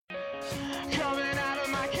Coming out of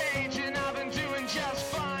my cage and I've been doing just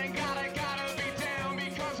fine. Gotta be down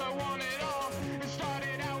because I want it all. It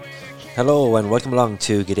started out with a kid. Hello and welcome along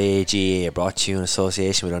to G'day GA, brought to you in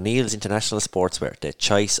association with O'Neill's International Sportswear, the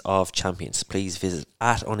choice of champions. Please visit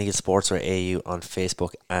at O'Neill Sportswear AU on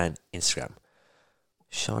Facebook and Instagram.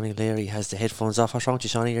 Shawnee Leary has the headphones off. What's wrong with you,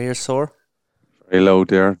 Shawnee? Your ears sore? Very loud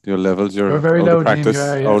there. Your levels, you're very out loud, of practice.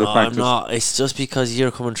 Liam, yeah. Out No, of practice. I'm not. It's just because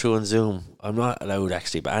you're coming through on Zoom. I'm not allowed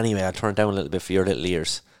actually, but anyway, I'll turn it down a little bit for your little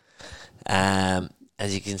ears. As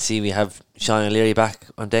you can see, we have Shawnee Leary back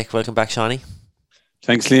on deck. Welcome back, Shawnee.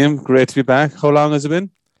 Thanks, Liam. Great to be back. How long has it been?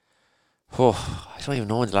 Oh, I don't even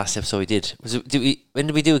know when the last episode we did. When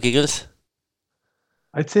did we do Giggles?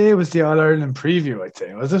 I'd say it was the All Ireland preview. I'd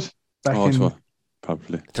say, was it back in So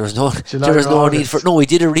probably. There was no July or need August? for. No, we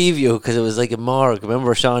did a review because it was like a morgue.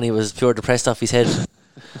 Remember, Shawnee was pure depressed off his head.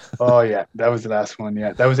 Oh yeah, that was the last one.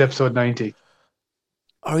 Yeah, that was episode 90.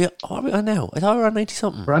 Are we on now? I thought we were on 90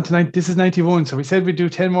 something. We're on to 90. This is 91. So we said we'd do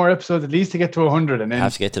 10 more episodes at least to get to 100, and I then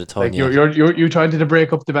have to get to the ton. like Yeah. you tried to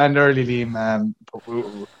break up the band early, Liam. But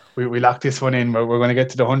we locked this one in. We're going to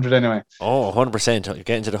get to the 100 anyway. Oh, 100%. You're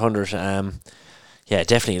getting to the 100. Yeah,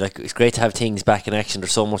 definitely. Like, it's great to have things back in action.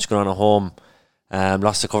 There's so much going on at home.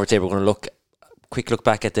 Lots to cover today. We're going to quick look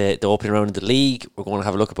back at the opening round of the league. We're going to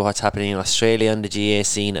have a look at what's happening in Australia on the GA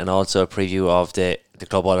scene, and also a preview of the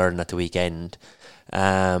Club All Ireland at the weekend.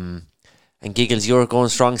 And Giggles, you're going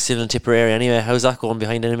strong still in Tipperary anyway. How's that going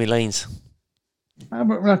behind enemy lines?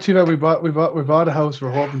 We're not too bad. We bought a house.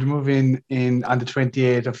 We're hoping to move in on the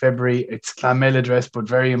 28th of February. It's Clonmel address, but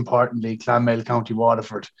very importantly, Clonmel, County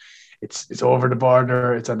Waterford. It's over the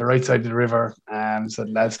border. It's on the right side of the river. So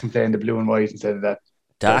the lads can play in the blue and white instead of that.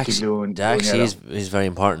 That dirty blue and actually yellow. is very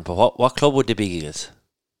important. But what club would they be, Giggles?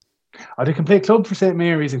 Oh, they can play club for St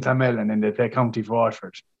Mary's in Clonmel, and then they play county for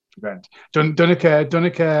Waterford. Grant.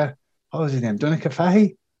 Donica, what was his name? Donica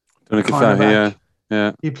Fahy? Donica Cornerback. Fahy,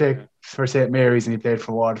 yeah. He played for St Mary's and he played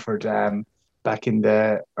for Waterford back in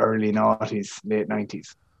the early noughties, late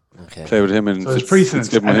 90s. Okay. Play with him and So there's precedence.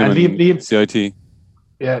 give him And Liam- CIT.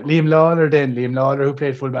 Yeah, Liam Lawler, who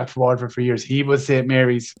played fullback for Waterford for years, he was St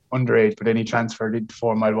Mary's underage, but then he transferred into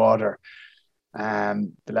 4 Mile Water.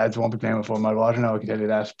 The lads won't be playing with 4 Mile Water now, I can tell you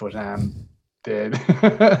that. But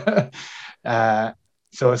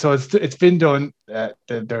so it's been done. They're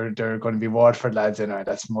going to be Waterford lads anyway.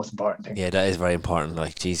 That's the most important thing. Yeah, that is very important.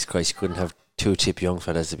 Like, Jesus Christ, you couldn't have 2 tip young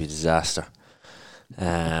fellas. It'd be a disaster.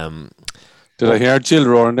 Did I hear Jill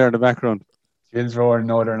roaring there in the background? Jill's roaring,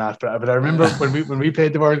 no, they're not. But I remember when we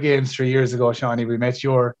played the World Games 3 years ago, Shawnee, we met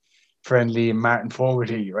your friend Liam Martin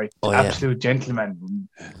Fogarty, right? Oh, yeah. Absolute gentleman,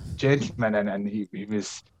 and he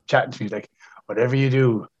was chatting to me like, whatever you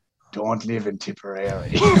do, don't live in Tipperary.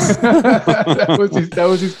 that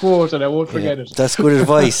was his quote, and I won't forget it. That's good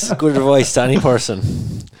advice. Good advice to any person.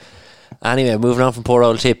 Anyway, moving on from poor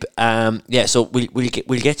old Tip. So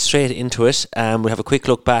we'll get straight into it. We'll have a quick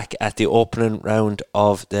look back at the opening round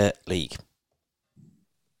of the league.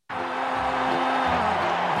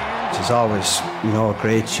 It's always,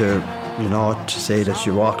 great to say that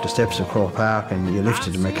you walked the steps of Croke Park and you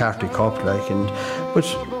lifted the McCarthy Cup, but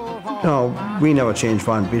we never changed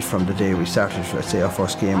one bit from the day we started, let's say, our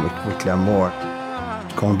first game with Glenmore.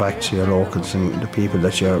 Going back to your locals and the people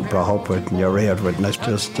that you're brought up with and you're reared with, and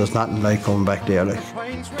there's nothing like coming back there, like.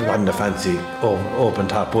 It wasn't a fancy open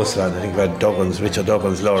top bus land. I think we had Richard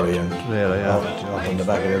Duggan's lorry and Really, yeah. up on the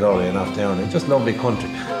back of the lorry and off down. It's just lovely country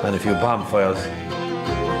and a few bonfires.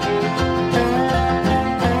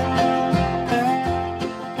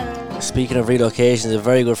 Speaking of relocations, a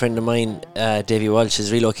very good friend of mine, Davy Walsh,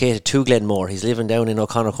 has relocated to Glenmore. He's living down in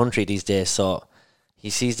O'Connor Country these days, so he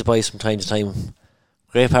sees the boys from time to time.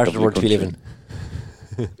 Great part of the world to be living.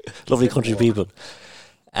 Lovely country people.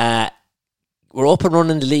 We're up and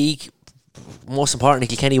running the league. Most importantly,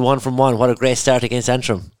 Kilkenny 1 from 1. What a great start against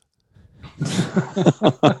Antrim.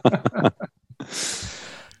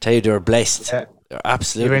 Tell you, they're blessed. Yeah. They're He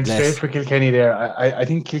absolutely went straight blessed. for Kilkenny there. I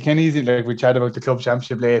think Kilkenny's, like, we chat about the club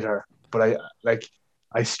championship later, but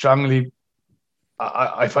I strongly,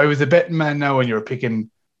 if I was a betting man now and you're picking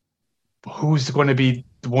who's going to be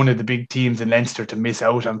one of the big teams in Leinster to miss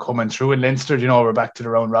out on coming through in Leinster, we're back to the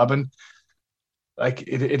round robin. Like,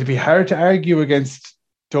 it'd be hard to argue against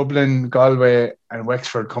Dublin, Galway and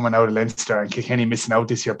Wexford coming out of Leinster and Kilkenny missing out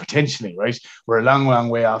this year potentially, right? We're a long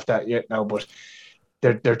way off that yet now, but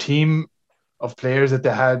their team of players that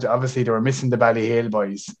they had, obviously they were missing the Ballyhale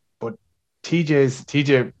boys, but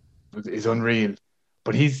TJ is unreal.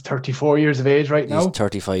 But he's 34 years of age right now. He's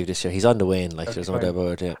 35 this year. He's on the wane, like, there's no doubt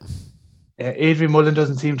about it. Adrian Mullen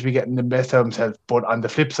doesn't seem to be getting the best out of himself, but on the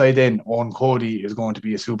flip side, then Owen Cody is going to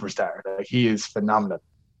be a superstar. Like, he is phenomenal.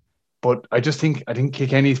 But I think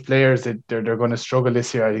Kilkenny's players, that they're going to struggle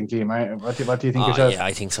this year. I think, Liam. What do you think yourself? Yeah,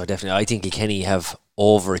 I think so, definitely. I think Kilkenny have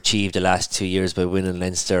overachieved the last 2 years by winning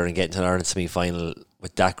Leinster and getting to an Ireland semi-final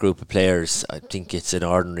with that group of players. I think it's an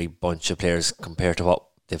ordinary bunch of players compared to what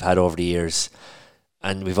they've had over the years.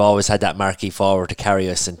 And we've always had that marquee forward to carry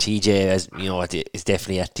us. And TJ, as you know, is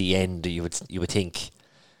definitely at the end. You would think,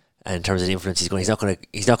 and in terms of the influence he's going,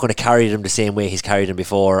 he's not going to carry them the same way he's carried them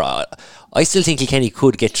before. I still think Kilkenny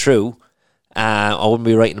could get through. I wouldn't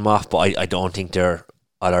be writing them off, but I don't think they're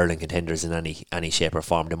All Ireland contenders in any shape or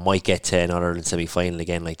form. They might get to an All Ireland semi final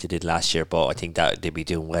again like they did last year, but I think that they'd be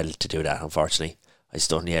doing well to do that. Unfortunately, I just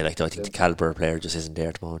don't. Yeah, I think the caliber player just isn't there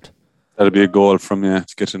at the moment. That'll be a goal from to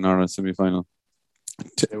get to an Ireland semi final.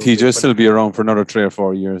 TJ still be around for another 3 or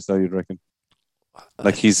 4 years, though, you'd reckon.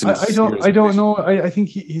 Like he's. I don't know. I think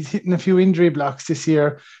he's hitting a few injury blocks this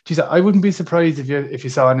year. Geez, I wouldn't be surprised if you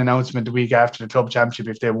saw an announcement the week after the club championship,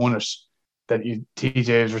 if they won it, that TJ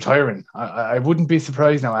is retiring. I wouldn't be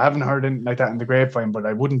surprised now. I haven't heard anything like that in the grapevine, but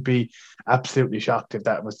I wouldn't be absolutely shocked if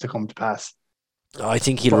that was to come to pass. I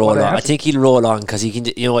think he'll roll on. I think he'll roll on because he can.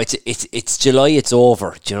 You know, it's July. It's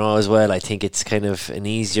over. Do you know as well? I think it's kind of an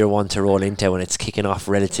easier one to roll into when it's kicking off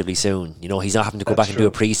relatively soon. You know, he's not having to go back and do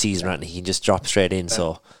a pre-season run. He can just drop straight in. Yeah.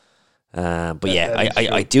 So, but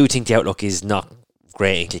I do think the outlook is not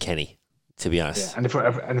great in Kilkenny, to be honest. Yeah.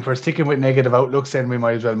 And if we're sticking with negative outlooks, then we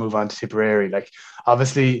might as well move on to Tipperary. Like,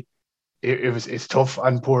 obviously, it's tough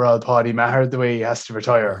on poor old Paddy Maher the way he has to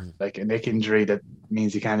retire, like a neck injury that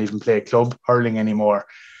means he can't even play club hurling anymore.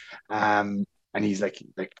 And he's like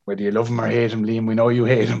whether you love him or hate him, Liam, we know you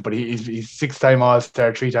hate him, but he's 6-time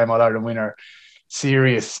All-Star, 3-time All-Ireland winner,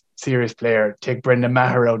 serious player. Take Brendan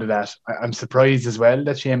Maher out of that. I'm surprised as well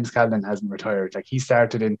that Seamus Callan hasn't retired. Like, he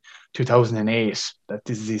started in 2008. That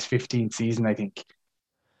this is his 15th season, I think.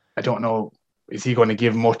 I don't know. Is he going to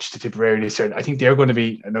give much to Tipperary this year? I think they're going to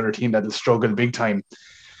be another team that will struggle big time,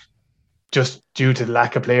 just due to the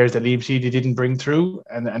lack of players that Liam Sheedy didn't bring through,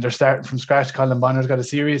 and they're starting from scratch. Colin Bonner's got a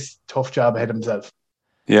serious, tough job ahead of himself.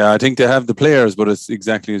 Yeah, I think they have the players, but it's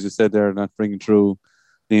exactly as you said, they're not bringing through.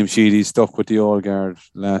 Liam Sheedy stuck with the All Guard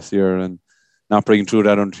last year and not bringing through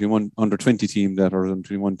that under 20 team or under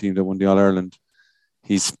 21 team that won the All Ireland.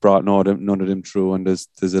 He's brought none of them through, and there's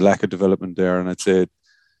a lack of development there. And I'd say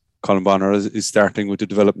Colin Bonner is starting with the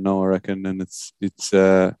development now, I reckon, and it's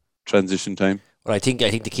transition time. Well, I think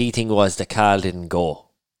the key thing was that Carl didn't go,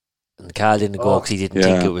 and Carl didn't go because he didn't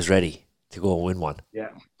think it was ready to go and win one. Yeah.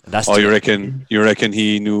 You reckon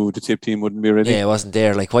he knew the tip team wouldn't be ready? Yeah, it wasn't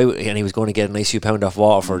there. Like, why? And he was going to get a nice few pound off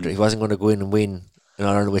Waterford. He wasn't going to go in and win.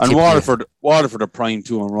 And Waterford are prime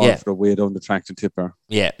too, and Waterford are way down the track to Tipper.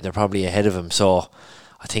 Yeah, they're probably ahead of him. So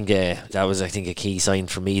I think that was, a key sign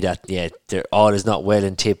for me that all is not well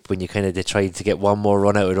in Tip when they tried to get one more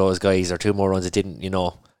run out of those guys or two more runs. It didn't,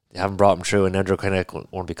 they haven't brought them through, and now they're kind of going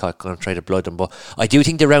to be going to try to blood them. But I do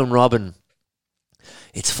think the round robin,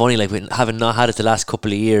 it's funny, like, we having not had it the last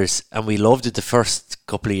couple of years, and we loved it the first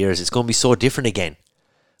couple of years. It's going to be so different again.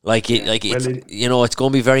 It's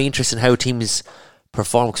going to be very interesting how teams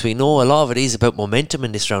perform, because we know a lot of it is about momentum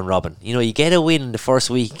in this round robin. You get a win in the first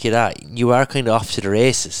week of that, you are kind of off to the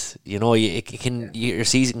races. Your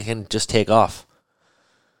season can just take off.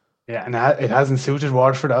 Yeah, and it hasn't suited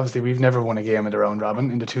Waterford. Obviously, we've never won a game in the round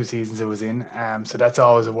robin in the 2 seasons it was in. So that's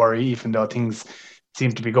always a worry, even though things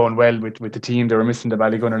seem to be going well with the team. They were missing the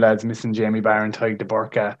Ballygunner lads, missing Jamie Barron, Tyg de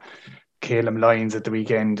Burka, Caleb Lyons at the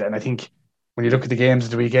weekend. And I think when you look at the games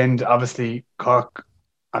at the weekend, obviously Waterford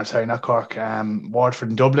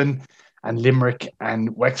and Dublin, and Limerick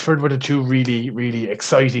and Wexford were the 2 really, really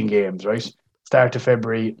exciting games, right? Start of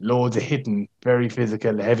February, loads of hitting, very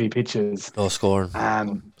physical, heavy pitches. Low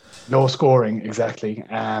scoring, exactly.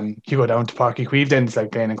 You go down to Páirc Uí Chaoimh, then it's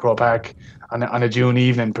like playing in Croke Park on a June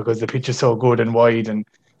evening, because the pitch is so good and wide, and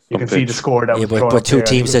you can see the score that was thrown. But two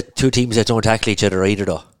teams that don't tackle each other either,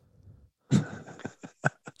 though. Do you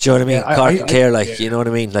know what I mean? Cork and Clare, you know what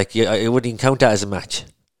I mean? Like, I wouldn't even count that as a match.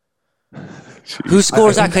 Who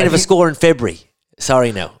scores that kind of a score in February?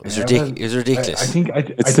 Sorry, now it was ridiculous. I think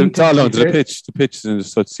it's all down to the pitch. The pitch is in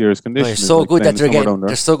such serious condition. It's so good that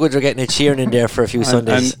they're so good they're getting a cheering in there for a few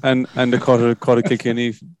Sundays. And the cut of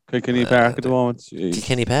Kilkenny Park at the moment.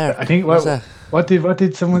 Kilkenny Park. I think what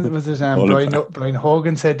did someone, was it Brian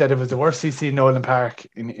Hogan said that it was the worst he's seen Nolan Park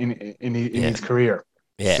in his career.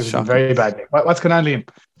 Yeah, it was very bad. What's going on, Liam?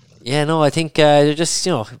 Yeah, no, I think they're just,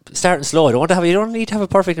 starting slow. You don't need to have a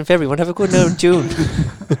perfect in February. You want to have a good now in June.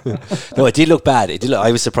 No, it did look bad.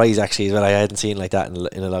 I was surprised, actually, as well. I hadn't seen like that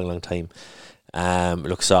in a long, long time.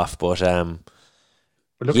 Looks soft, but We're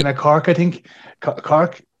looking at Cork. I think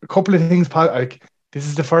Cork. A couple of things. Like this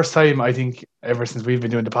is the first time I think ever since we've been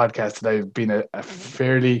doing the podcast that I've been a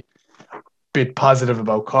fairly bit positive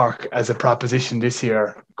about Cork as a proposition this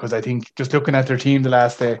year, because I think just looking at their team the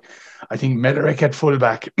last day, I think Mellerick at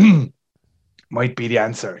fullback might be the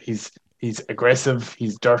answer. He's aggressive.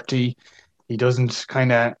 He's dirty. He doesn't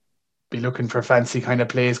kind of be looking for fancy kind of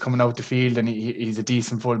plays coming out the field, and he's a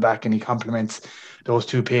decent fullback, and he complements those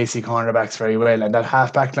two pacey cornerbacks very well. And that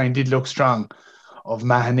half-back line did look strong of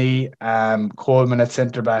Mahoney, Coleman at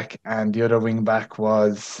centre-back, and the other wing-back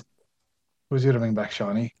was... Who's the other wing-back,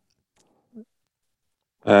 Shawnee?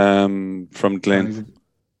 From Glen.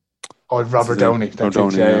 Robert Downey. That's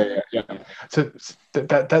Downey, yeah. So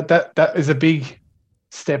that is a big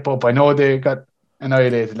step up. I know they got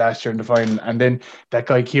annihilated last year in the final, and then that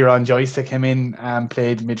guy Kieran Joyce that came in and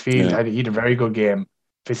played midfield, he had a very good game.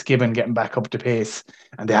 Fitzgibbon getting back up to pace,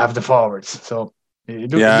 and they have the forwards, so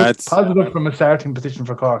it looks positive from a starting position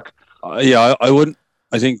for Cork. I wouldn't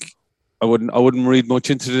read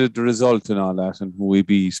much into the result and all that and who we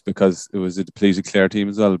beat, because it was a depleted Clare team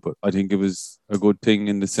as well, but I think it was a good thing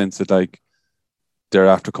in the sense that like they're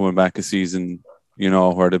after coming back a season,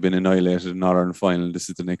 where they've been annihilated in All-Ireland final. This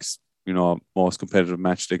is the next most competitive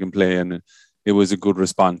match they can play, and it was a good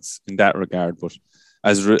response in that regard. But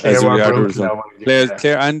as regard the result,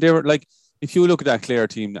 Clare, and they were like, if you look at that Clare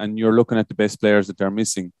team and you're looking at the best players that they're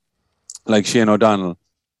missing, like Shane O'Donnell,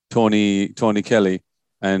 Tony Kelly,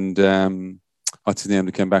 and what's his name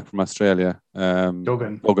that came back from Australia,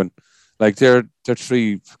 Duggan. Like they're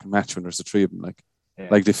three match winners, the three of them.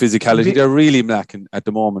 Like the physicality, they're really lacking at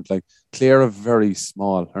the moment. Like Clare are very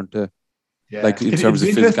small, aren't they? Yeah. Like in terms of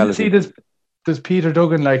physicality. There's Peter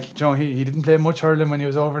Duggan, like he didn't play much hurling when he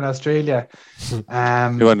was over in Australia. He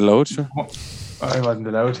wasn't allowed, sure. I wasn't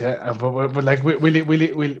allowed, yeah. But like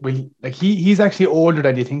he's actually older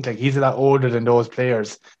than you think. Like he's a lot older than those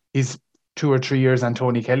players. He's 2 or 3 years on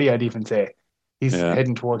Tony Kelly, I'd even say. He's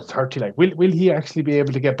heading towards 30. Like will he actually be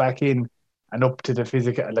able to get back in and up to the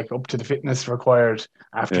physical, like up to the fitness required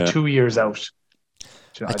after 2 years out?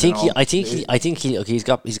 I think he's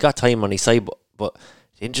got time on his side, but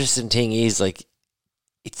the interesting thing is, like,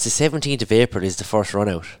 it's the 17th of April is the first run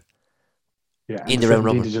out. Yeah, in the round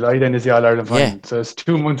robin. 17th of July then is the All-Ireland final. So it's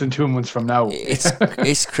 2 months and 2 months from now.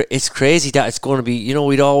 It's crazy that it's going to be,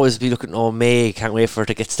 we'd always be looking, May, can't wait for it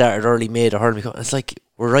to get started early May, the hurling. It's like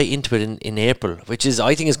we're right into it in April, which is,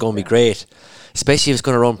 I think, is going to be great, especially if it's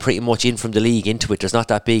going to run pretty much in from the league into it. There's not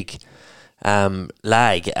that big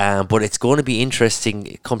lag, but it's going to be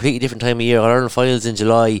interesting. Completely different time of year. All-Ireland finals in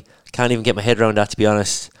July. Can't even get my head around that, to be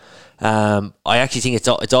honest. I actually think it's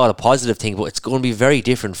all a positive thing, but it's going to be very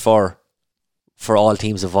different for all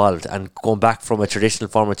teams involved, and going back from a traditional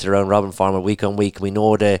format to the round robin format week on week. We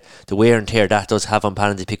know the wear and tear that does have on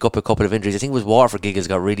Palin to pick up a couple of injuries. I think it was Waterford Giggles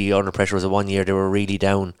got really under pressure. It was 1 year they were really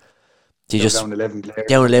down. Down 11 players.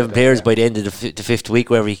 Down 11 players by the end of the fifth week,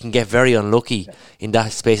 wherever you can get very unlucky in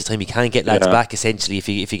that space of time. You can't get lads back, essentially, if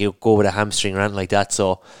you go with a hamstring or anything like that.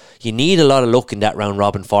 So you need a lot of luck in that round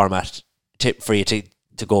robin format for you to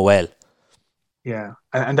go well. Yeah,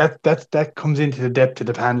 and that comes into the depth of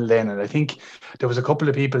the panel then. And I think there was a couple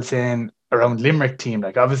of people saying around Limerick team,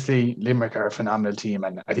 like obviously Limerick are a phenomenal team,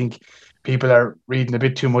 and I think people are reading a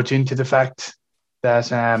bit too much into the fact that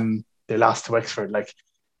they lost to Wexford. Like,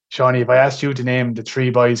 Shawnee, if I asked you to name the 3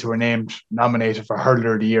 boys who were nominated for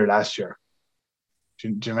Hurler of the Year last year, do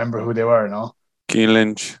you remember who they were, no? Cian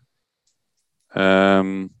Lynch,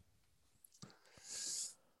 Sean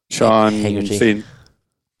Finn.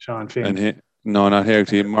 Sean Finn. And no, not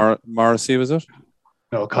Haggerty. Morrissey, was it?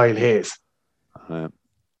 No, Kyle Hayes.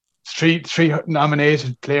 Three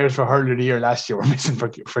nominated players for Hurler of the Year last year were missing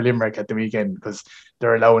for Limerick at the weekend because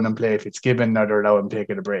they're allowing them play Fitzgibbon, or they're allowing them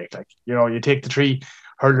taking a break. Like, you take the 3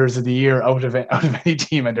 hurlers of the year out of any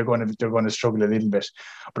team, and they're going to struggle a little bit.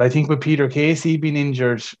 But I think with Peter Casey being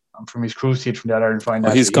injured from his crusade from the All-Ireland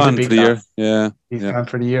final, he's gone for the year. Yeah, he's gone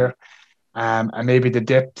for the year. And maybe the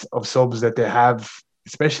depth of subs that they have,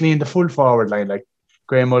 especially in the full forward line, like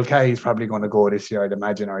Graham Mulcahy's probably going to go this year, I'd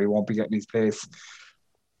imagine, or he won't be getting his place.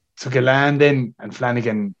 So Gillan then and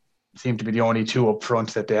Flanagan seem to be the only 2 up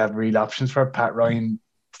front that they have real options for. Pat Ryan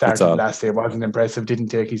started last day, wasn't impressive, didn't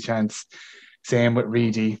take his chance. Same with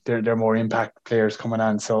Reedy. They're more impact players coming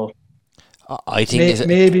on. So I think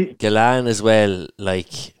maybe Gillan as well,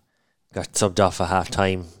 like, got subbed off at half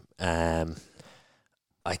time.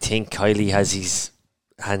 I think Kylie has his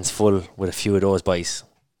hands full with a few of those boys.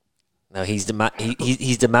 Now he's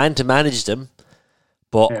the man to manage them.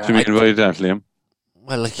 But do you mean by that, Liam?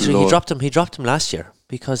 Well, like he dropped him. He dropped him last year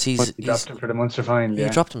because He dropped him for the Munster final. he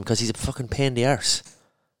dropped him because he's a fucking pain in the arse.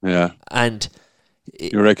 Yeah. And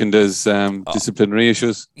You reckon there's disciplinary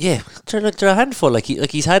issues? yeah, they're a handful. Like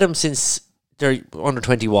he's had him since they're under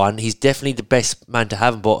 21. He's definitely the best man to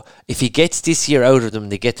have him. But if he gets this year out of them,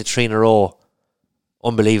 they get the 3 in a row.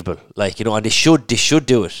 Unbelievable. Like, you know, and they should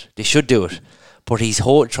do it. They should do it. But he's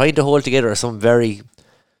trying to hold together some very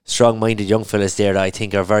strong-minded young fellas there that I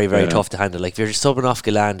think are very, very tough to handle. Like, if you're subbing off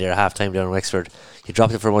Galan there at half-time down in Wexford, he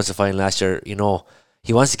dropped it for Munster final last year, you know,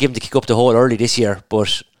 he wants to give him to kick up the hole early this year,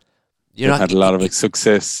 but They've had a lot of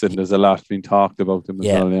success, and there's a lot being talked about them as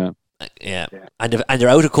well, Yeah. And they're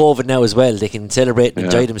out of COVID now as well. They can celebrate and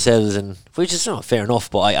enjoy themselves, and which is not fair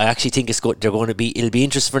enough. But I actually think it'll be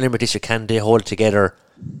interesting for Limerick this year. Can they hold together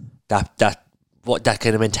that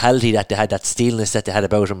kind of mentality that they had, that steelness that they had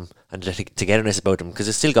about them, and the togetherness about them? Because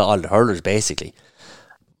they've still got all the hurlers basically.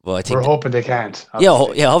 Well, I think we're hoping they can't.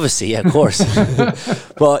 Obviously. Obviously, of course.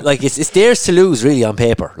 But like it's theirs to lose really on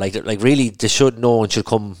paper. Like really, no one should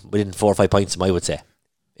come within 4 or 5 points of them, I would say,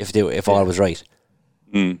 if all was right.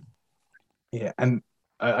 Mm. Yeah, and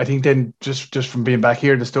I think then just from being back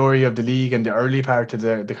here, the story of the league and the early part of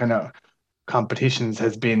the kind of competitions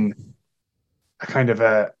has been a kind of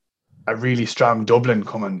a really strong Dublin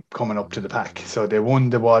coming up to the pack. So they won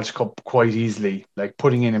the Walsh Cup quite easily, like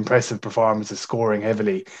putting in impressive performances, scoring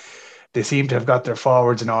heavily. They seem to have got their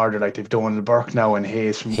forwards in order, like they've Donald Burke now and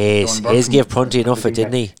Hayes. Hayes gave Prunty enough,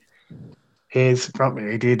 didn't he? Hayes,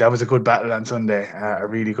 he did. That was a good battle on Sunday, a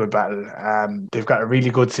really good battle. They've got a really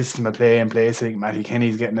good system of play in place. I think Matty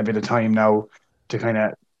Kenny's getting a bit of time now to kind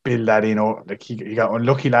of build that in. Like he got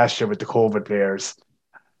unlucky last year with the COVID players,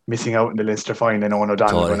 missing out in the Leinster final, and Owen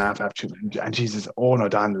O'Donnell going after. And Jesus, Owen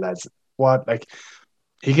O'Donnell, lads, what? Like,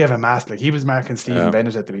 he gave a mask. Like, he was marking Stephen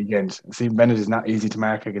Bennett at the weekend. Stephen Bennett is not easy to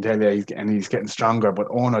mark, I can tell you, he's getting stronger, but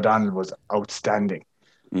Owen O'Donnell was outstanding.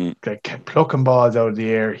 Like, plucking balls out of the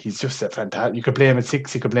air. He's just a fantastic. You could play him at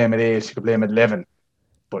 6, you could play him at 8, you could play him at 11,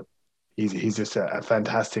 but he's just a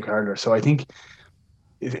fantastic hurler. So I think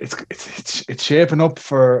it's shaping up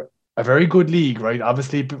for a very good league, right?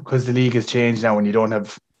 Obviously, because the league has changed now, and you don't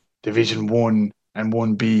have Division 1 and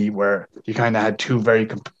 1B, where you kind of had two very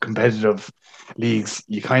competitive leagues.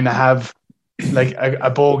 You kind of have like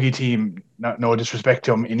a bogey team, no disrespect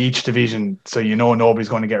to them, in each division, so you know nobody's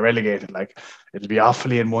going to get relegated. Like, it'll be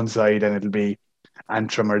Offaly on one side and it'll be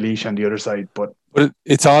Antrim or Laois on the other side. But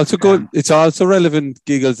it's also good. It's also relevant,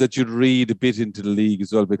 Giggles, that you read a bit into the league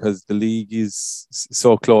as well, because the league is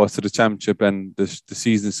so close to the championship and the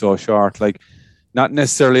season is so short. Like, not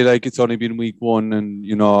necessarily like it's only been week 1 and,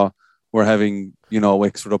 you know, we're having, you know,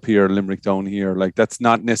 Wexford up here, Limerick down here. Like, that's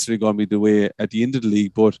not necessarily going to be the way at the end of the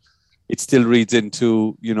league, but it still reads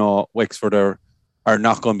into, you know, Wexford are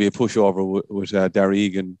not going to be a pushover with Darragh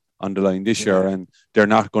Egan on the line this year, and they're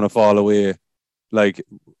not going to fall away, like,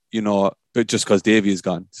 you know, but just because Davy is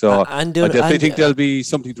gone. So I definitely think there'll be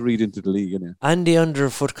something to read into the league. And the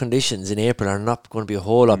underfoot conditions in April are not going to be a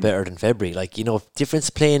whole lot better than February. Like, you know, difference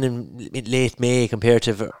playing in late May compared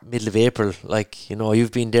to middle of April. Like, you know,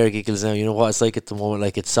 you've been there, Giggles, now. You know what it's like at the moment.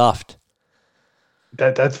 Like, it's soft.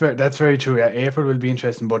 That's very true. Yeah, April will be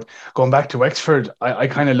interesting. But going back to Wexford, I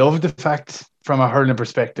kind of love the fact, from a hurling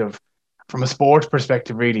perspective, from a sport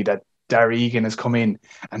perspective, really, that Darragh Egan has come in.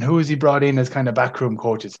 And who has he brought in as kind of backroom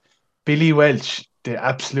coaches? Billy Welch, the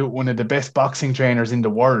absolute one of the best boxing trainers in the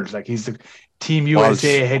world. Like, he's the Team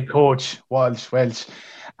USA head coach, Welch.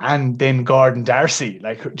 And then Gordon Darcy,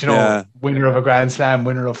 like, you know, winner of a Grand Slam,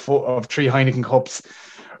 winner of 3 Heineken Cups.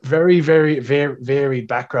 Very, very, very varied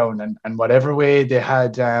background. And whatever way they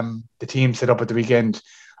had the team set up at the weekend,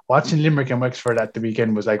 watching Limerick and Wexford at the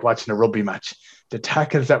weekend was like watching a rugby match. The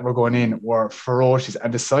tackles that were going in were ferocious.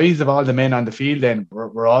 And the size of all the men on the field then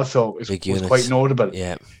were also was quite notable.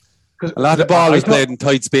 Yeah. A lot of ball was played in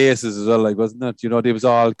tight spaces as well, like, wasn't it? You know, they was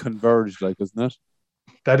all converged, like, wasn't it?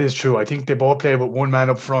 That is true. I think they both played with 1 man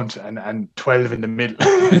up front and 12 in the middle.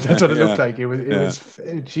 That's what it looked like. It wouldn't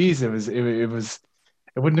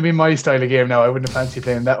have been my style of game now. I wouldn't have fancied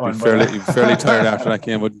playing that one. You're fairly tired after that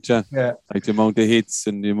game, wouldn't you? Yeah. Like, the amount of hits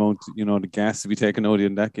and the amount, you know, the gas to be taken out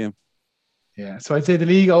in that game. Yeah, so I'd say the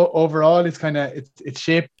league overall is kind of it's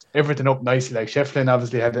shaped everything up nicely. Like, Shefflin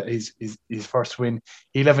obviously had his first win.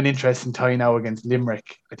 He'll have an interesting tie now against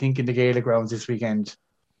Limerick, I think, in the Gaelic grounds this weekend.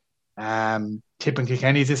 Tip and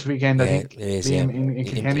Kilkenny's this weekend, I think. It is, in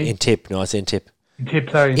Kilkenny. In Tip, no, it's in Tip. In Tip,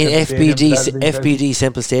 sorry. In FBD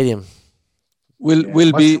Semple Stadium.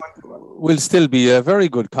 Will still be a very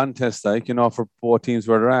good contest, like, you know, for both teams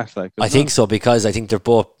where they're at. Like, I think so, because I think they're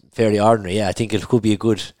both fairly ordinary. Yeah, I think it could be a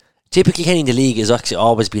good. Typically, Kenny in the league has actually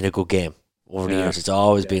always been a good game. over the Yeah. years. It's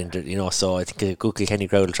always been, so I think a good Kilkenny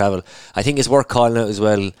crowd will travel. I think it's worth calling out as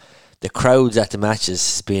well, the crowds at the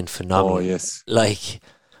matches has been phenomenal. Oh, yes. Like,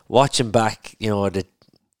 watching back,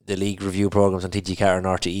 the league review programs on TG4 and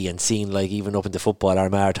RTE, and seeing, like, even up in the football,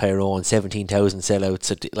 Armagh, Tyrone, 17,000 sellouts.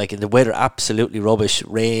 So, like, in the weather, absolutely rubbish,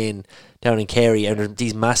 rain down in Kerry, and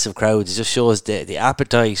these massive crowds. It just shows the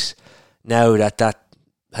appetite now that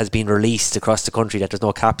has been released across the country, that there's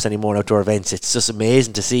no caps anymore in outdoor events. It's just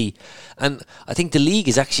amazing to see. And I think the league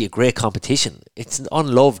is actually a great competition. It's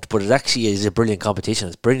unloved, but it actually is a brilliant competition.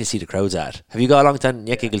 It's brilliant to see the crowds at. Have you got along to that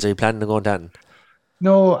yet, Giggles? Are you planning on going down?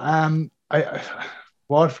 No, I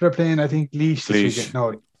Watford are playing, I think, Laois this Laois. weekend.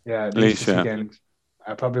 No, yeah, Laois Laois, this yeah. weekend.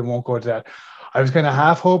 I probably won't go to that. I was kind of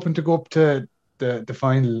half hoping to go up to the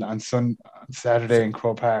final on Saturday in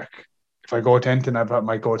Crow Park. If I go to Enton, I probably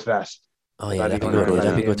might go to that. Oh yeah, that'd be That'd good. be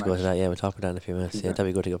That'd be good good to go match. to that. Yeah, we'll talk about that in a few minutes. Yeah, Yeah. that'd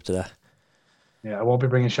be good to go up to that. Yeah, I won't be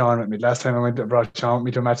bringing Sean with me. Last time I brought Sean with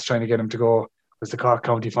me to a match trying to get him to go was the Cork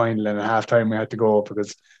County final, and at half time we had to go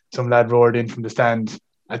because some lad roared in from the stand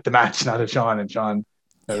at the match, not at Sean, and Sean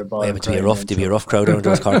had a ball Yeah, but there'd crying be a and rough crowd around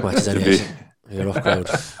those Cork matches It'd anyway. be- It'd be a rough crowd.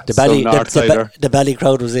 The Some Bally, Northsider. the Bally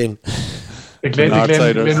crowd was in. The Glen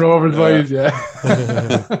Northsiders. Rovers Yeah.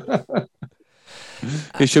 boys, yeah.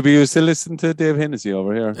 He should be used to listen to Dave Hennessy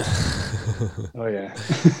over here. Oh yeah,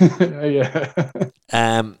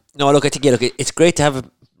 yeah. No, look, I think it's great to have a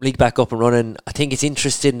league back up and running. I think it's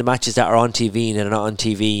interesting, the matches that are on TV and that are not on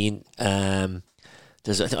TV. I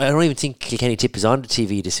don't even think Kilkenny Tip is on the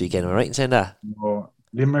TV this weekend. Am I right in saying that? No,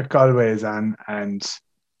 Limerick Galway is on, and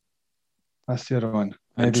what's the other one?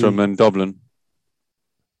 Maybe- Antrim and Dublin.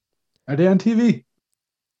 Are they on TV?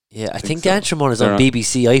 Yeah, I think think so. the Antrim one is They're on on-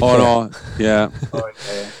 BBC iPlayer. Oh, no. Yeah.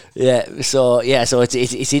 Oh yeah, So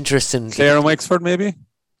it's interesting. Clare and Wexford, maybe?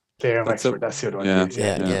 Clare and That's Wexford. That's the other one. Yeah. please,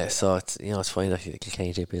 Yeah. So it's it's fine that the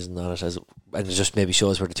Kilkenny Tip isn't on it, and it just maybe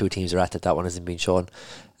shows where the two teams are at that one hasn't been shown.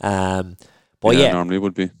 But yeah, Normally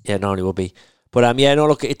would be. yeah, normally would be. But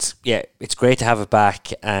look, it's great to have it back,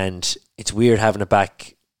 and it's weird having it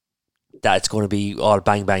back that it's going to be all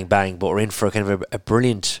bang, bang, bang. But we're in for kind of a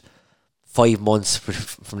brilliant 5 months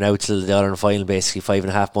from now till the Ireland final, basically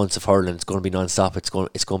 5.5 months of hurling. It's going to be non-stop. It's going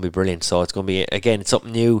to be brilliant. So it's going to be, again, it's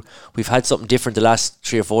something new. We've had something different the last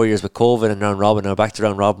 3 or 4 years with COVID and round robin. Now back to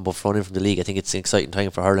round robin, but running from the league, I think it's an exciting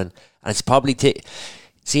time for hurling, and it's probably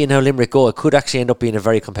seeing how Limerick go. It could actually end up being a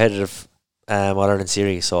very competitive All-Ireland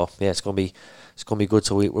series. So yeah, it's going to be good.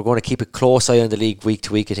 So we're going to keep a close eye on the league week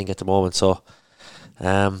to week, I think, at the moment. So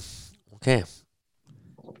okay,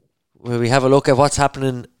 will we have a look at what's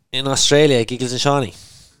happening in Australia, Giggles and Shawnee?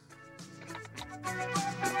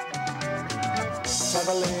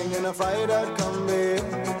 Traveling in a fried-out Combi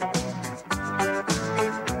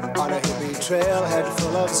on a hippie trailhead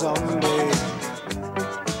full of zombies.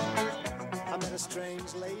 I met a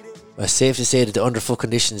strange lady. Well, it's safe to say that the underfoot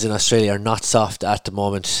conditions in Australia are not soft at the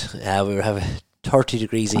moment. We were having 30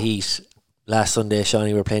 degrees of heat last Sunday.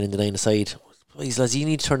 Shawnee, we were playing in the 9-a-side. Please, lads, you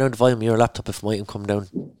need to turn down the volume of your laptop if mine come down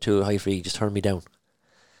too high for you. Just turn me down.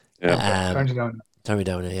 Yeah. Turn it down. Turn me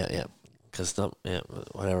down, yeah. Because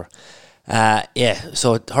whatever.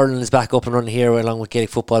 So hurling is back up and running here along with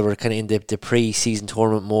Gaelic football. We're kind of in the pre-season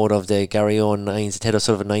tournament mode of the Garryowen Nines. The Ted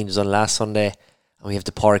O'Sullivan Nines was on last Sunday, and we have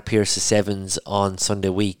the Pádraig Pearse Sevens on Sunday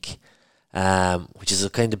week, which is a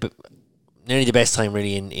kind of nearly the best time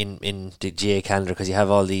really in the GA calendar, because you have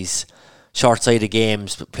all these short-sided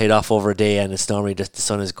games played off over a day, and it's normally the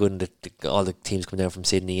sun is good, and all the teams come down from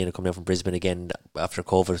Sydney and come down from Brisbane again after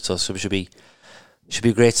COVID. So it should be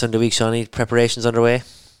a great Sunday week, Shawnee. Preparations underway.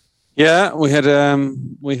 Yeah, we had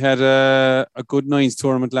a good Nines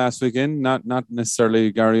tournament last weekend. Not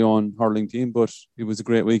necessarily Garryowen hurling team, but it was a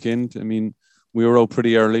great weekend. I mean, we were out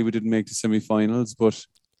pretty early. We didn't make the semi-finals, but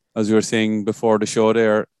as we were saying before the show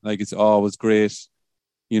there, like, it's always great.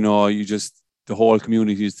 The whole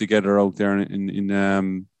community is together out there in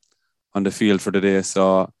on the field for the day.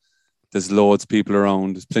 So there's loads of people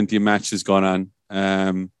around. There's plenty of matches going on.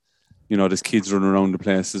 There's kids running around the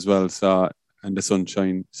place as well. So, and the sun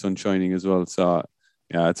shining as well. So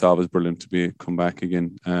yeah, it's always brilliant to come back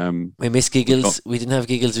again. We missed Giggles. We didn't have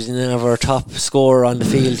Giggles. We didn't have our top scorer on the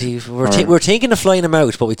field. We were thinking of flying him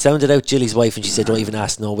out, but we sounded out Jilly's wife, and she said, "Don't even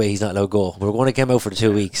ask. No way, he's not allowed to go." We're going to get him out for the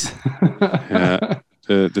 2 weeks. Yeah,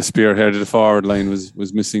 the spearhead of the forward line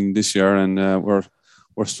was missing this year, and we're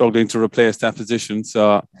struggling to replace that position.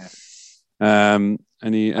 So, any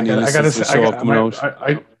listeners to the show coming out?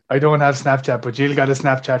 I don't have Snapchat, but Jill got a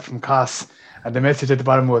Snapchat from Cass, And the message at the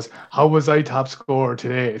bottom was, "How was I top scorer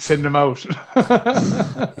today? Send him out."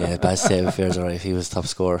 Yeah, bad save affairs, alright, if he was top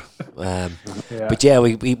scorer. Yeah. But yeah,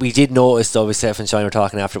 we did notice though, with Steph and Sean were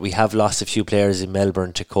talking after, we have lost a few players in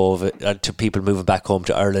Melbourne to COVID, to people moving back home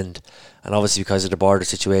to Ireland, and obviously because of the border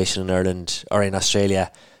situation in Ireland or in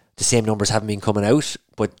Australia, the same numbers haven't been coming out,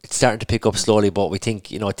 but it's starting to pick up slowly. But we think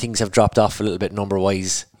things have dropped off a little bit number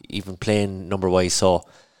wise, even playing number wise. So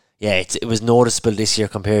yeah, it was noticeable this year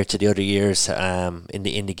compared to the other years in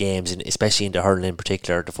the games, and especially in the hurling in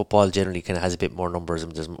particular. The football generally kind of has a bit more numbers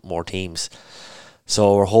and there's more teams.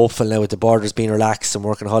 So we're hopeful now with the borders being relaxed and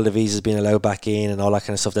working holiday visas being allowed back in and all that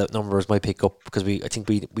kind of stuff, that numbers might pick up, because I think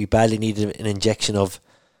we badly needed an injection of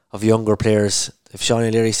younger players. If Sean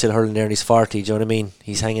O'Leary's still hurling there and he's 40, do you know what I mean?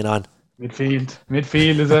 He's hanging on.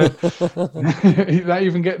 Midfield is he's not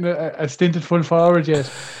even getting a stint at full forward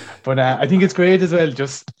yet. But I think it's great as well.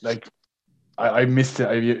 Just like I missed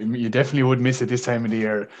it. You definitely would miss it this time of the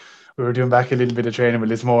year. We were doing back a little bit of training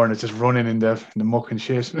with Lismore, and it's just running in the muck and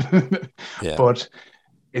shit. Yeah. But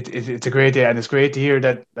it's a great day, and it's great to hear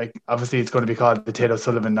that. Like, obviously, it's going to be called the Ted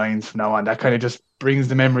O'Sullivan Nines from now on. That kind of just brings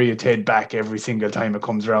the memory of Ted back every single time it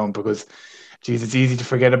comes around, because, geez, it's easy to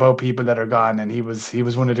forget about people that are gone, and he was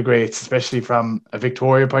one of the greats, especially from a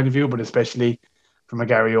Victoria point of view, but especially from a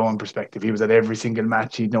Gary Owen perspective. He was at every single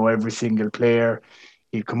match. He'd know every single player.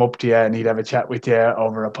 He'd come up to you and he'd have a chat with you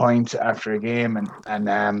over a pint after a game, and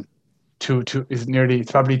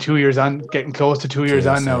it's probably 2 years on, getting close to 2 years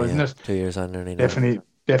on now, isn't it? 2 years on nearly.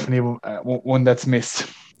 Definitely one that's missed.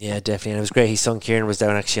 Yeah, definitely, and it was great. His son Kieran was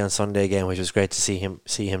down actually on Sunday again, which was great to see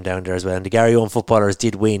him down there as well. And the Gary Owen footballers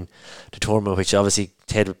did win the tournament, which obviously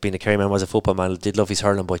Ted, being a Kerry man, was a football man, did love his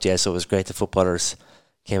hurling, but yeah, so it was great the footballers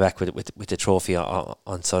came back with the trophy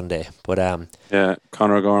on Sunday. But yeah,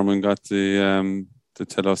 Conor Gorman got the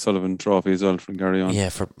Ted O'Sullivan trophy as well from Gary Owen. Yeah,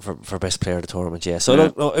 for best player of the tournament. Yeah, so yeah.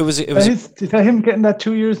 No, it was. Is that him getting that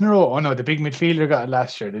 2 years in a row? Oh no, the big midfielder got it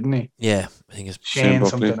last year, didn't he? Yeah, I think it's Shane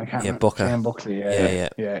something. I can't remember. Shane Buckley.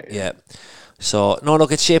 Yeah. So no,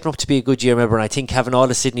 look, it's shaping up to be a good year, remember, and I think having all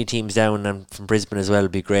the Sydney teams down and from Brisbane as well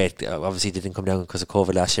would be great. Obviously they didn't come down because of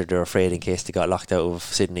COVID last year. They were afraid in case they got locked out of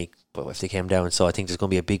Sydney, but if they came down, so I think there's going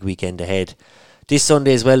to be a big weekend ahead. This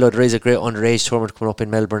Sunday as well, though, there is a great underage tournament coming up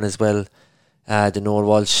in Melbourne as well. The Noel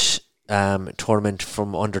Walsh tournament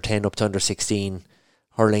from under 10 up to under 16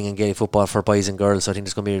 hurling and Gaelic football for boys and girls. So I think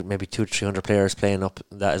there's going to be maybe 200-300 players playing up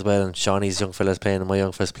that as well, and Shawnee's young fellas playing and my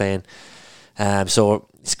young fellas playing. So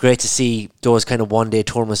it's great to see those kind of one-day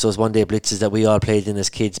tournaments, those one-day blitzes that we all played in as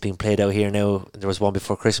kids being played out here now. There was one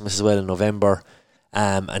before Christmas as well in November,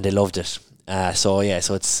 and they loved it. So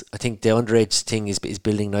it's, I think the underage thing is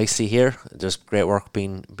building nicely here. There's great work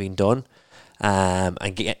being done. And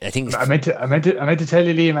I think I meant to tell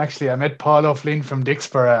you, Liam, actually I met Paul O'Flynn from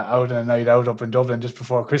Dixborough out on a night out up in Dublin just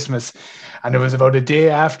before Christmas, and it was about a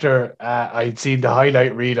day after I'd seen the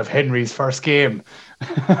highlight reel of Henry's first game.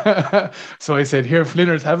 So I said, "Here,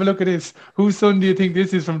 Flynners, have a look at this. Whose son do you think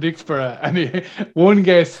this is from Dixborough?" And one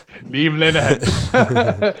guess, Liam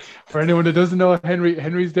Lenahan. For anyone that doesn't know,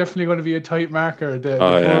 Henry's definitely going to be a tight marker.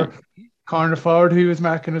 The corner forward who he was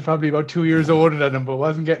marking was probably about 2 years older than him, but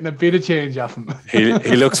wasn't getting a bit of change off him.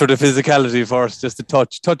 he looks for the physicality first, just to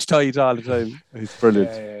touch tight all the time. He's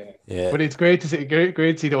brilliant. Yeah. But it's great to see. Great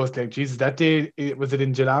to see those. Like, Jesus, that day, was it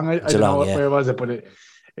in Geelong? I don't know where was it, but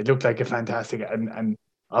it looked like a fantastic. And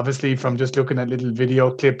obviously, from just looking at little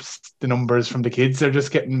video clips, the numbers from the kids are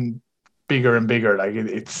just getting bigger and bigger. Like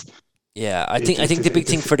it's. Yeah, I think the big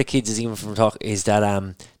thing for the kids is, even from talk, is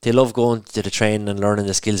that they love going to the training and learning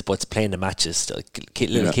the skills, but it's playing the matches.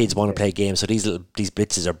 Little kids want to play games, so these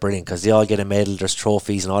blitzes are brilliant because they all get a medal, there's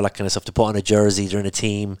trophies and all that kind of stuff to put on a jersey. They're in a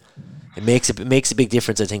team. It makes a big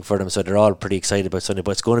difference, I think, for them. So they're all pretty excited about Sunday.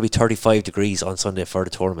 But it's going to be 35 degrees on Sunday for the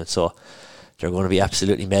tournament, so they're going to be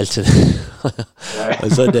absolutely melted on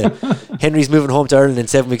Sunday. Henry's moving home to Ireland in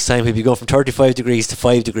 7 weeks' time. He'll be going from 35 degrees to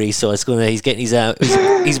 5 degrees. So he's getting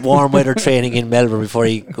his warm weather training in Melbourne before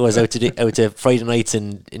he goes out to Friday nights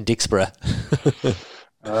in Dixborough.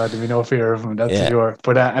 There'll be no fear of him, that's for sure.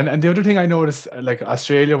 But and the other thing I noticed, like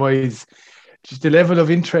Australia-wise, just the level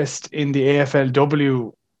of interest in the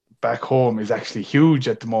AFLW back home is actually huge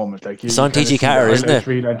at the moment. Like, it's on TG Carr, isn't it?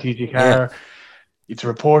 On TG Carr. Yeah. It's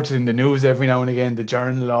reported in the news every now and again. The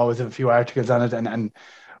Journal always have a few articles on it, and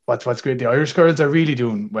what's great, the Irish girls are really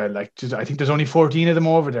doing well. Like, I think there's only 14 of them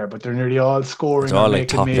over there, but they're nearly all scoring, it's all and like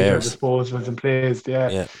making top major players. disposals and plays.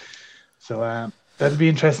 Yeah. So that'll be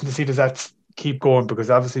interesting to see. Does that keep going? Because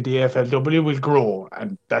obviously the AFLW will grow,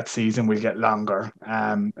 and that season will get longer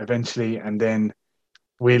eventually, and then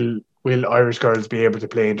will Irish girls be able to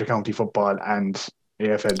play intercounty football and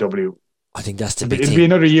AFLW I think that's the big It'll thing. be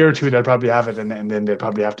another year or two they'll probably have it, and then they'll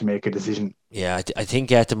probably have to make a decision. Yeah, I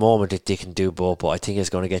think at the moment they can do both, but I think it's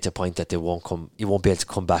going to get to a point that you won't be able to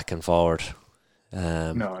come back and forward.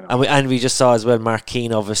 No. And we just saw as well, Mark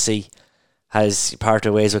Keane obviously has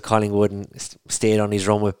parted ways with Collingwood and stayed on his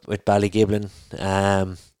run with Ballygiblin.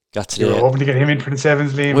 Got to We were hoping to get him in for the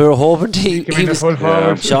sevens, Liam. We were hoping he Come in the was. full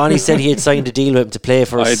forward. Shawnee said he had signed a deal with him to play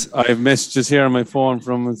for us. I have messages here on my phone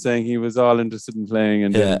from him saying he was all interested in playing,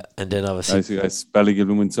 and Yeah, and then obviously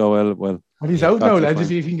Ballygiblin went so well. Well, he's out now, lads.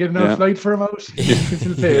 If you can get another flight for him out, he can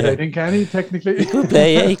still play it, I think, can he, technically? he could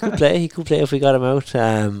play. Yeah, he could play. He could play if we got him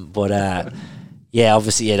out. Yeah,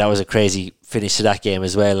 obviously, that was a crazy finish to that game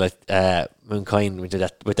as well. Like Mooncoin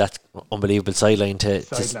with that unbelievable sideline to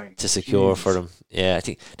secure for them. Yeah, I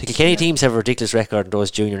think the Kilkenny teams have a ridiculous record in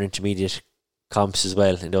those junior intermediate comps as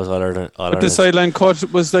well in those all But the sideline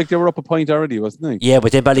cut was like they were up a point already, wasn't it? Yeah,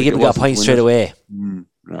 but then Ballygiblin got a point straight away.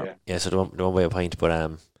 Yeah, so they won by a point,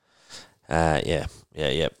 but yeah.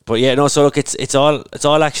 But yeah, no. So look, it's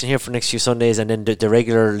all action here for next few Sundays, and then the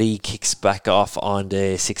regular league kicks back off on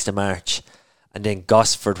the 6th of March. And then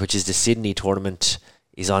Gosford, which is the Sydney tournament,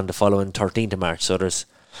 is on the following 13th of March. So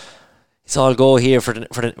it's all go here for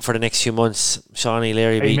the next few months. Shawnee,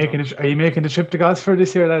 Larry, Are you making the trip to Gosford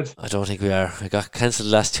this year, lads? I don't think we are. I got cancelled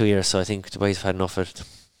the last 2 years, so I think the boys have had enough of it.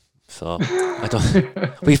 So I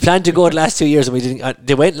don't. We've planned to go the last 2 years, and we didn't.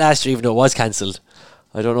 They went last year, even though it was cancelled.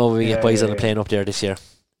 I don't know if we get boys on the plane up there this year.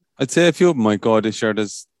 I'd say a few of them might go this year.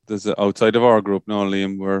 There's outside of our group now,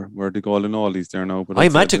 Liam, where the Golden Ollies there now. But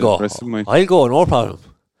I'm meant to go. I'll go, no problem.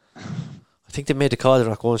 I think they made the call. They're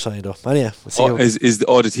not going, Shiny, though. Yeah, we'll see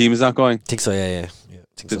the team is not going? I think so. Yeah.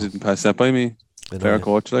 They didn't pass that by me. Fair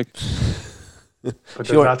coach, like. But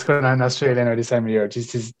there's lots going on in Australia now this time of year.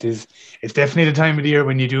 It's definitely the time of the year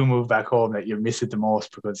when you do move back home that you miss it the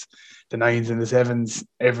most, because the 9s and the 7s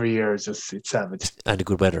every year is it's savage. And the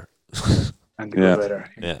good weather. And the good weather.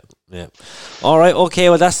 Yeah. All right, okay.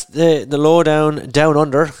 Well, that's the lowdown down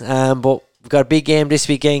under. But we've got a big game this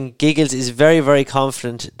weekend. Giggles is very, very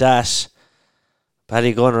confident that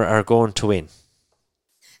Ballygunner are going to win.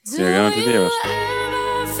 They're going to do it.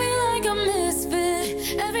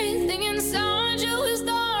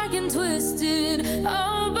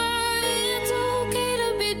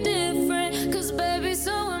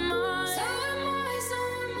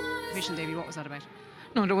 Davey, what was that about?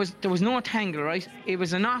 No, there was no tangle, right? It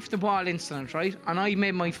was an off the ball incident, right? And I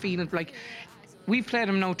made my feeling like we've played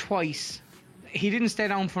him now twice. He didn't stay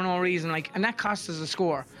down for no reason, and that cost us a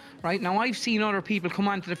score, right? Now I've seen other people come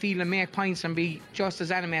onto the field and make points and be just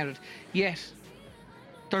as animated. Yet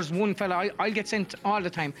there's one fella I'll get sent all the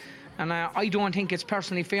time, and I don't think it's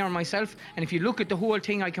personally fair on myself. And if you look at the whole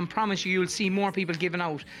thing, I can promise you'll see more people giving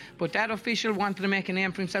out. But that official wanted to make a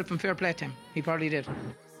name for himself, and fair play to him. He probably did.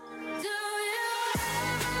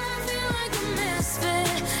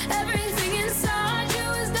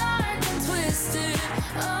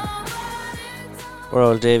 We're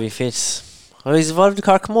old Davy Fitz. Oh, he's involved with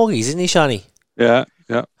Cork Camogies, isn't he, Shawnee? Yeah.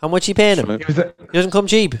 How much are you paying him? He doesn't come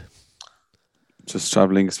cheap. Just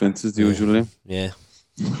travelling expenses, usually. Yeah.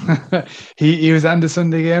 he was on the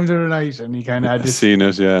Sunday games the other night, and he kind of had this. Seen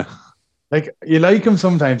it, yeah. Like, you like him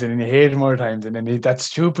sometimes, and then you hate him other times, and then that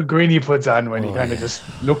stupid grin he puts on when he kind of just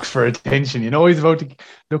looks for attention. You know he's about to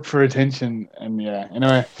look for attention, and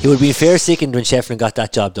anyway. He would have been fair sickened when Shefflin got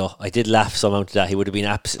that job, though. I did laugh some amount to that. He would have been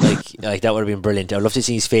like that would have been brilliant. I'd love to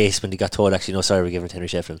see his face when he got told, actually, no, sorry, we're giving it to Henry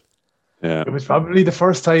Shefflin. Yeah. It was probably the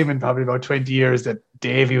first time in probably about 20 years that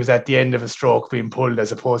Davey was at the end of a stroke being pulled,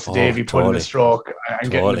 as opposed to Davey pulling the stroke and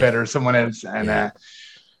getting the better of someone else. And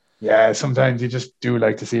sometimes you just do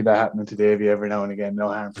like to see that happening to Davey every now and again. No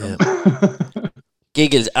harm from him.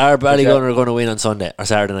 Giggles, are Ballygunner going to win on Sunday or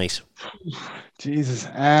Saturday night? Jesus.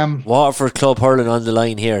 Waterford Club hurling on the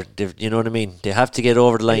line here. You know what I mean? They have to get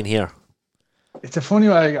over the line here. It's a funny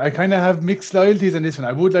one. I kind of have mixed loyalties on this one.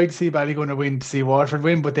 I would like to see Ballygunner win, to see Waterford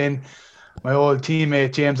win, but then my old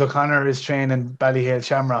teammate James O'Connor is training Ballyhale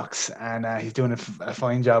Shamrocks, and he's doing a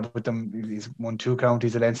fine job with them. He's won 2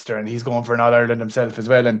 counties of Leinster, and he's going for an All-Ireland himself as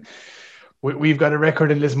well. And we've got a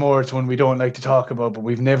record in Lismore. It's one we don't like to talk about, but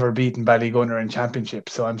we've never beaten Ballygunner in championship.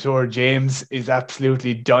 So I'm sure James is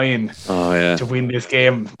absolutely dying to win this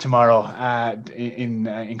game tomorrow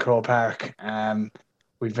in Crow Park.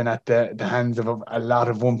 We've been at the hands of a lot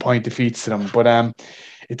of 1-point defeats to them. But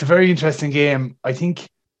it's a very interesting game. I think,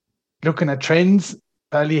 looking at trends,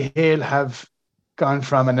 Ballyhale have gone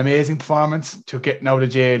from an amazing performance to getting out of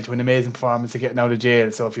jail to an amazing performance to getting out of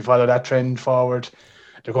jail. So if you follow that trend forward,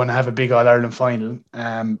 they're going to have a big All-Ireland final.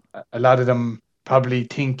 A lot of them probably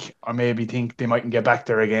think they mightn't get back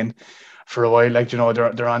there again. for a while. Like,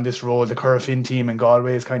 they're on this roll. The Currafin team in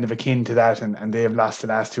Galway is kind of akin to that, and they have lost the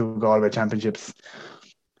last 2 Galway championships.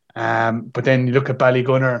 But then you look at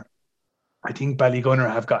Ballygunner. I think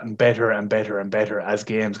Ballygunner have gotten better and better and better as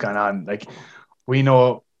games gone on. Like, we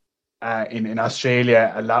know in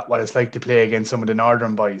Australia a lot what it's like to play against some of the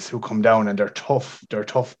northern boys who come down, and they're tough. They're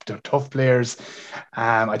tough players.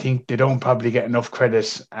 I think they don't probably get enough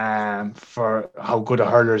credit for how good of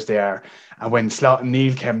hurlers they are. And when Slot and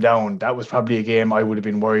Neil came down, that was probably a game I would have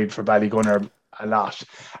been worried for Ballygunner a lot.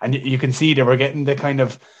 And you can see they were getting the kind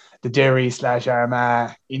of the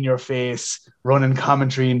Derry/Armagh in your face running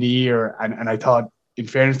commentary in the ear, and I thought, in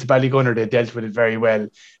fairness to Ballygunner, they dealt with it very well.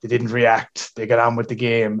 They didn't react. They got on with the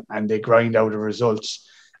game and they grind out a result,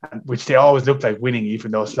 which they always looked like winning,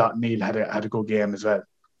 even though Slot and Neil had a good game as well.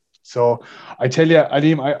 So I tell you,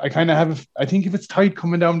 Alim, I kind of I think if it's tight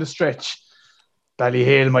coming down the stretch,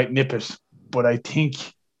 Ballyhale might nip it. But I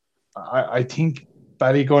think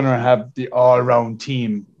Ballygunner have the all-round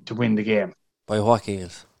team to win the game. By what,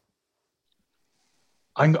 Eagles?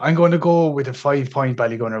 I'm going to go with a 5-point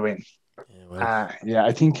Ballygunner win.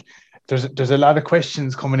 I think there's a lot of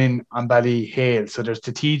questions coming in on Ballyhale. So there's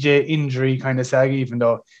the TJ injury kind of saggy, even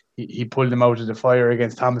though he pulled him out of the fire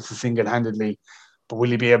against Thomas single-handedly. But will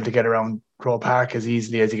he be able to get around Croke Park as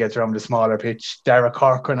easily as he gets around the smaller pitch? Dara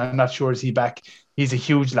Corcoran, I'm not sure, is he back? He's a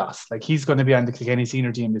huge loss. Like, he's going to be on the Kilkenny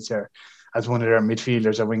senior team this year as one of their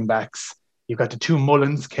midfielders or wing backs. You've got the 2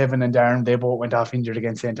 Mullins, Kevin and Darren. They both went off injured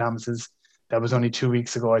against St. Thomas's. That was only 2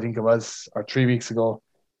 weeks ago, I think it was, or 3 weeks ago.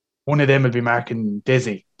 One of them will be marking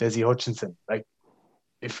Desi Hutchinson. Like,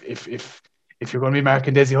 if you're going to be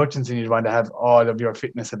marking Desi Hutchinson, you'd want to have all of your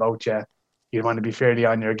fitness about you. You'd want to be fairly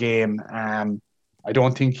on your game. I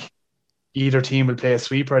don't think either team will play a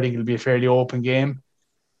sweeper. I think it'll be a fairly open game.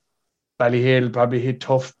 Ballyhale will probably hit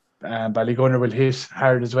tough. Ballygunner will hit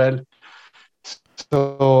hard as well.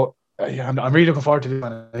 So I'm really looking forward to this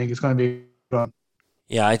one. I think it's going to be fun.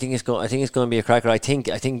 Yeah, I think it's going to be a cracker. I think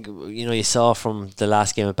you saw from the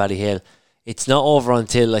last game at Ballyhale, it's not over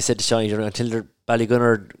until, I said to Sean, until they're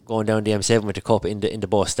Ballygunner going down the M7 with the cup in the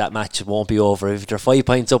bus. That match won't be over. If they're 5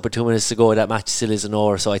 points up with 2 minutes to go, that match still isn't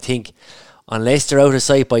over. So I think unless they're out of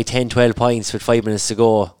sight by 10-12 points with 5 minutes to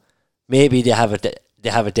go, maybe they have it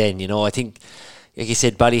then. I think, like you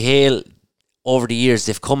said, Ballyhale over the years,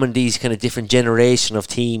 they've come in these kind of different generation of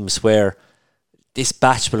teams where this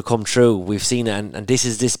batch will come through. We've seen it, and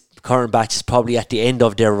this current batch is probably at the end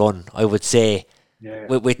of their run, I would say. Yeah.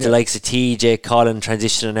 With the likes of TJ, Colin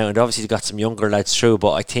transitioning out, and obviously they've got some younger lads through,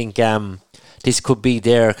 but I think this could be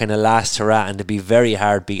their kind of last hurrah, and to be very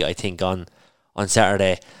hard beat, I think, on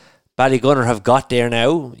Saturday. Ballygunner have got there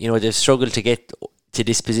now. They've struggled to get to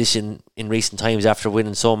this position in recent times after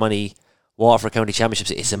winning so many Waterford County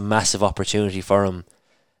Championships. It's a massive opportunity for them.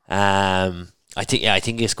 I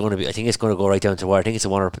think it's going to go right down to wire. I think it's a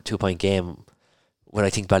 1 or 2 point game when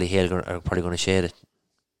I think Ballyhale are probably going to shade it.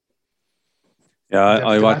 Yeah,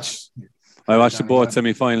 I watched the both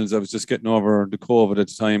semi-finals. I was just getting over the COVID at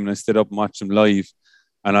the time, and I stayed up and watched them live.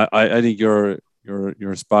 And I think you're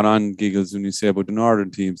spot on, Giggles, when you say about the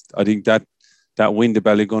northern teams. I think that win the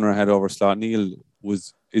Ballygunner had over Slot Neil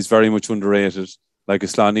is very much underrated. Like,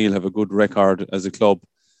 Slot Neil have a good record as a club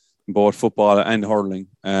in both football and hurling.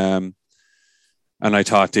 And I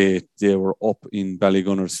thought they were up in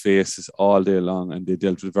Ballygunner's faces all day long, and they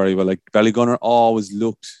dealt with it very well. Like, Ballygunner always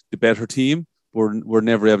looked the better team. Were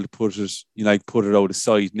never able to put it out of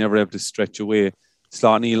sight, never able to stretch away.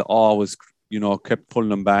 Slot Neil always, kept pulling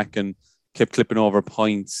them back and kept clipping over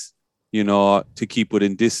points, to keep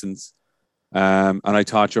within distance. And I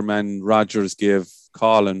thought your man Rogers gave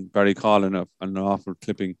Barry Collin an awful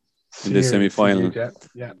clipping in the semi-final.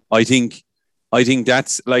 Yeah. I think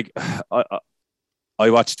that's like, I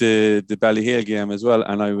watched the Ballyhale game as well,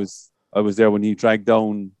 and I was there when he dragged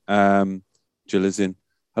down Jill is in.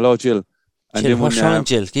 Hello, Jill. And Jill, what's wrong,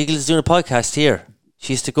 Jill? Giggles is doing a podcast here.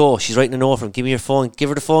 She has to go. She's writing a note for him. Give me your phone. Give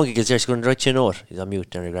her the phone, Giggles. There, she's going to write you a note. He's on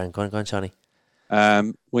mute there, Grant. Go on, Johnny.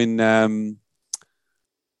 When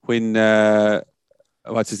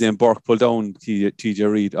what's his name, Burke pulled down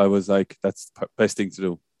TJ Reid, I was like, that's the best thing to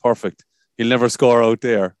do. Perfect. He'll never score out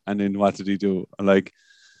there. And then what did he do? Like,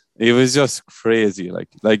 it was just crazy.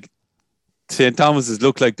 Like St. Thomas's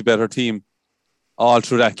looked like the better team all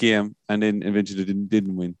through that game, and then eventually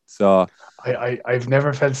didn't win. So I've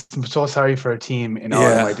never felt so sorry for a team in all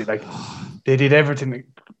of my, like, they did everything.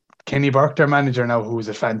 Kenny Burke, their manager now, who's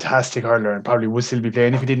a fantastic hurler and probably would still be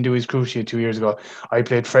playing if he didn't do his cruciate 2 years ago. I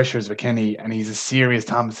played freshers with Kenny, and he's a serious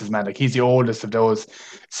Thomas's man. Like, he's the oldest of those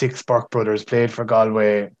 6 Burke brothers, played for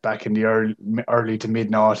Galway back in the early to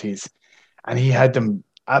mid noughties, and he had them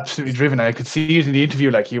absolutely driven. I could see it in the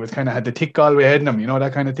interview, like he was kind of had the tick all the way ahead in him, you know,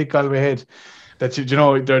 that kind of tick all the way ahead. That, you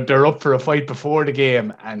know, they're up for a fight before the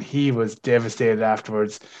game, and he was devastated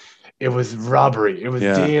afterwards. It was robbery. It was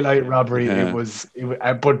daylight robbery. Yeah.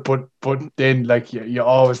 But then, like, you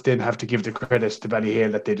always then have to give the credit to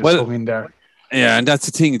Ballyhale that they just hung in there. Yeah, and that's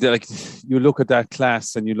the thing. That, like, you look at that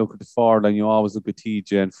class and you look at the forward line, you always look at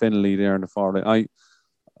TJ and Finlay there in the forward line.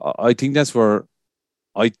 I think that's where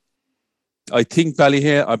I think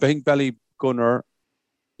Ballyhale, I think Ballygunner,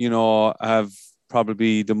 you know, have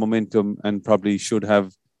probably the momentum and probably should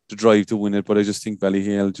have the drive to win it. But I just think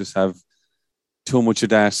Ballyhale just have too much of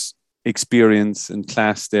that experience and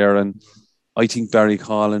class there. And I think Barry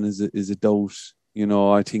Collin is a doubt. You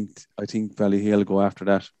know, I think Ballyhale go after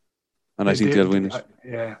that. And I think they'll win it.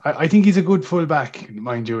 Yeah, I think he's a good full-back,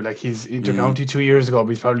 mind you. Like, he's inter-county 2 years ago, but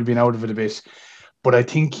he's probably been out of it a bit. But I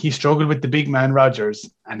think he struggled with the big man Rogers.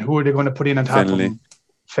 And who are they going to put in on top of him?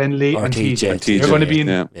 Fenley and TJ. They're going to be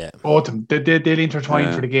in both of them. They'll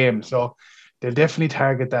intertwine for the game. So they'll definitely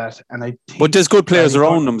target that. And I think, but there's good players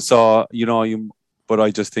around them. So, you know, but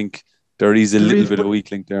I just think there is a little bit of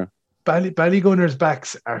weak link there. Ballygunner's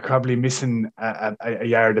backs are probably missing a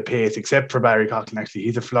yard of pace, except for Barry Coughlin. Actually,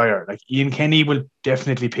 he's a flyer. Like, Ian Kenny will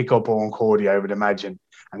definitely pick up Owen Cody, I would imagine,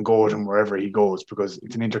 and go with him wherever he goes, because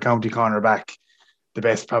it's an inter-county cornerback, the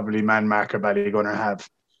best probably man marker Ballygunner have.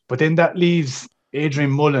 But then that leaves Adrian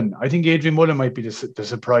Mullen. I think Adrian Mullen might be the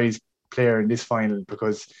surprise player in this final,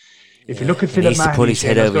 because if you look at Philip Mahoney, he needs to pull his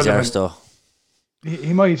head out of his arse, though.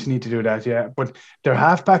 He might need to do that, yeah. But their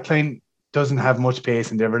half-back line doesn't have much pace,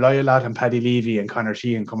 and they rely a lot on Paddy Levy and Conor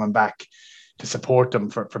Sheehan coming back to support them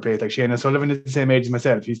for pace. Like, Shane O'Sullivan is the same age as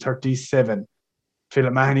myself. He's 37.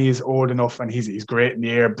 Philip Mahoney is old enough, and he's great in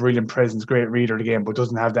the air, brilliant presence, great reader of the game, but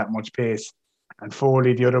doesn't have that much pace. And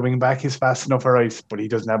Foley, the other wing back, is fast enough for ice, but he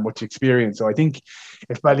doesn't have much experience. So I think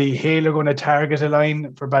if Ballyhale are going to target a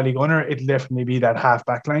line for Ballygunner, it'll definitely be that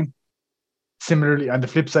half-back line. Similarly, on the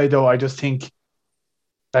flip side, though, I just think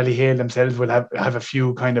Ballyhale themselves will have a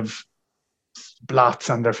few kind of blots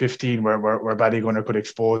on their 15 where Ballygunner could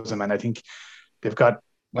expose them. And I think they've got,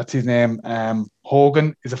 what's his name?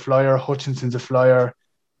 Hogan is a flyer, Hutchinson's a flyer,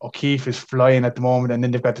 O'Keefe is flying at the moment, and then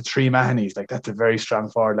they've got the three Mahoneys. Like, that's a very strong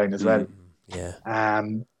forward line as well. Yeah.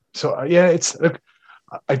 So yeah, it's, look,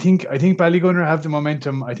 I think Ballygunner have the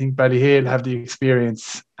momentum. I think Ballyhale have the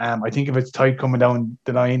experience. I think if it's tight coming down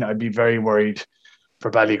the line, I'd be very worried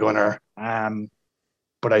for Ballygunner.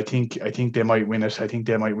 But I think they might win it. I think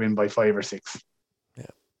they might win by 5 or 6. Yeah.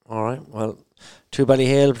 All right. Well, 2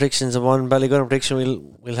 Ballyhale predictions and 1 Ballygunner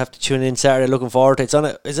prediction. We'll have to tune in Saturday. Looking forward to it. It's on.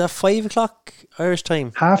 Is that 5 o'clock Irish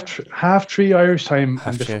time? Half 3 Irish time,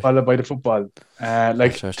 and just followed by the football.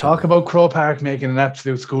 Talk about Croke Park making an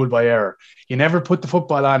absolute schoolboy error. You never put the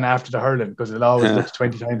football on after the hurling, because it always looks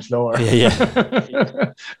 20 times slower.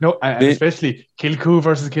 Yeah. No, and especially Kilcoo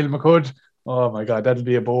versus Kilmacud. Oh my God, that'll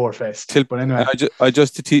be a bore fest. But anyway, I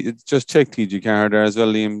just checked TG Carr there as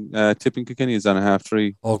well, Liam. Tipping Kilkenny is on a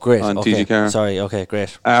 3:30. Oh, great. On TG Carr. Sorry. Okay,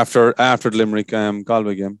 great. After the Limerick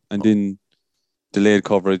Galway game, and then delayed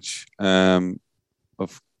coverage of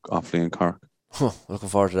Offaly and Cork. Looking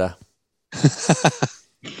forward to that.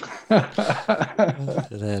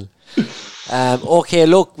 Okay,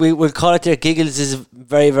 look, we'll call it there. Giggles is a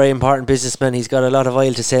very, very important businessman. He's got a lot of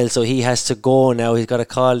oil to sell, so he has to go now. He's got a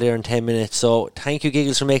call there in 10 minutes. So thank you,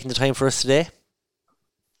 Giggles, for making the time for us today.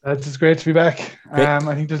 It's great to be back. I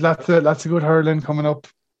think there's lots of good hurling coming up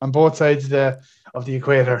on both sides of the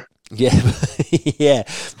equator. Yeah, yeah,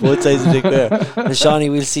 both sides of the equator. And Shawnee,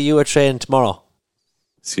 we'll see you at train tomorrow.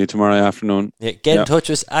 See you tomorrow afternoon. Yeah, get in touch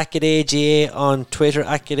with us at G'dayGA on Twitter,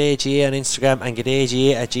 at G'dayGA on Instagram, and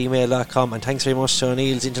G'dayGA@gmail.com. And thanks very much to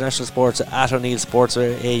O'Neill's International Sports at O'Neill Sports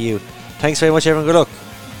AU. Thanks very much, everyone. Good luck.